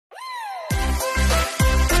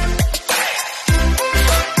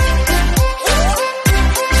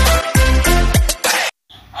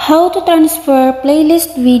How to transfer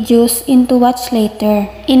playlist videos into watch later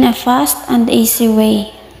in a fast and easy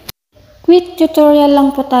way. Quick tutorial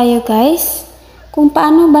lang po tayo guys kung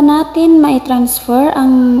paano ba natin mai-transfer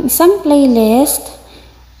ang isang playlist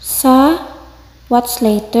sa watch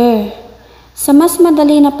later. Sa mas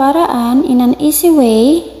madali na paraan, in an easy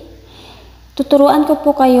way, tuturuan ko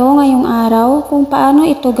po kayo ngayong araw kung paano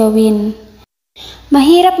ito gawin.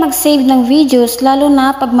 Mahirap mag-save ng videos lalo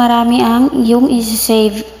na pag marami ang iyong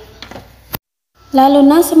isi-save. Lalo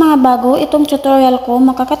na sa mga bago, itong tutorial ko,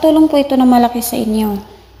 makakatulong po ito na malaki sa inyo.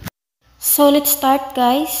 So let's start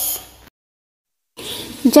guys.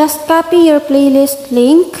 Just copy your playlist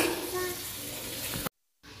link.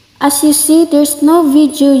 As you see, there's no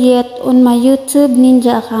video yet on my YouTube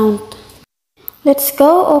Ninja account. Let's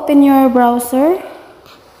go, open your browser.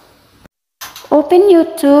 Open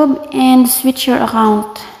YouTube and switch your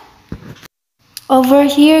account.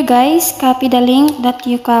 Over here guys, copy the link that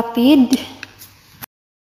you copied.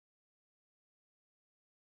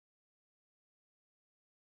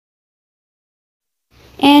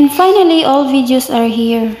 And finally, all videos are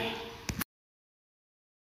here.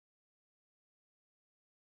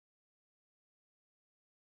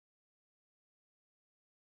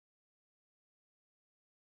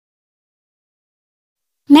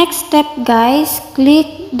 Next step guys,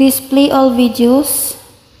 click display all videos.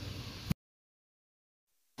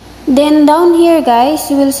 Then down here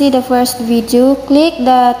guys, you will see the first video. Click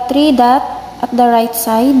the three dot at the right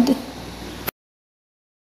side.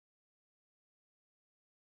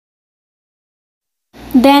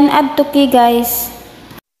 Then add to key guys.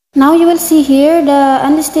 Now you will see here the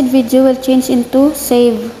unlisted video will change into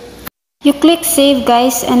save. You click save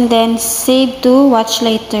guys and then save to watch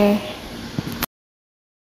later.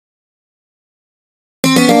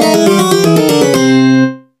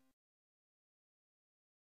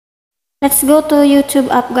 Let's go to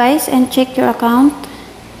YouTube app guys and check your account.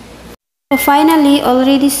 So finally,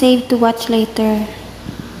 already saved to watch later.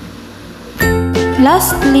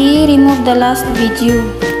 Lastly, remove the last video.